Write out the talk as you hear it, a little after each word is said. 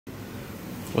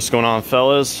What's going on,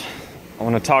 fellas? I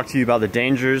want to talk to you about the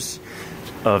dangers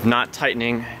of not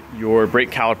tightening your brake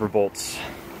caliper bolts.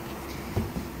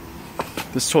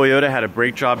 This Toyota had a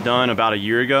brake job done about a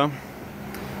year ago,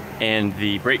 and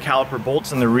the brake caliper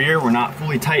bolts in the rear were not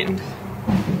fully tightened.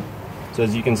 So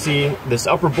as you can see, this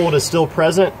upper bolt is still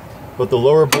present, but the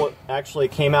lower bolt actually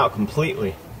came out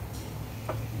completely.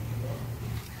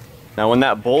 Now when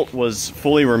that bolt was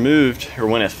fully removed, or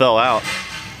when it fell out,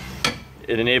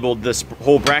 it enabled this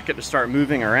whole bracket to start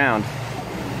moving around.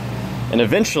 And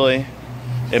eventually,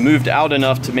 it moved out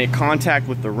enough to make contact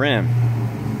with the rim.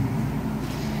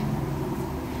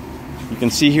 You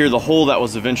can see here the hole that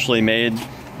was eventually made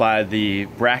by the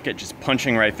bracket just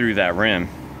punching right through that rim.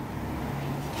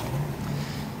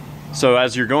 So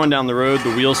as you're going down the road,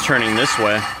 the wheel's turning this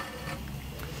way.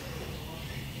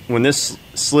 When this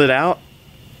slid out,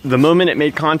 the moment it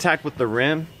made contact with the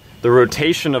rim, the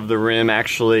rotation of the rim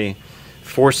actually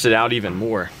forced it out even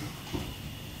more.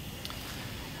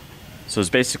 So it's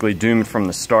basically doomed from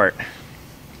the start.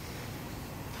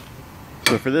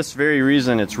 So for this very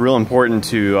reason, it's real important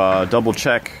to double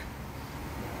check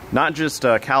not just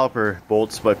caliper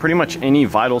bolts, but pretty much any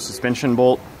vital suspension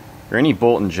bolt or any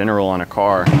bolt in general on a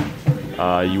car.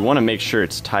 You want to make sure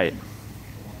it's tight.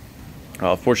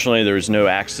 Fortunately, there was no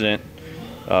accident.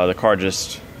 The car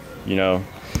just,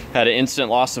 had an instant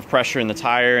loss of pressure in the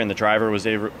tire, and the driver was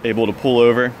able to pull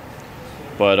over,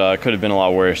 but it could have been a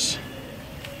lot worse.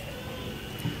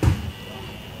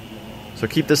 So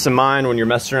keep this in mind when you're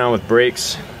messing around with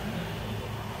brakes,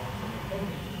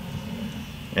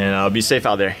 and be safe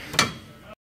out there.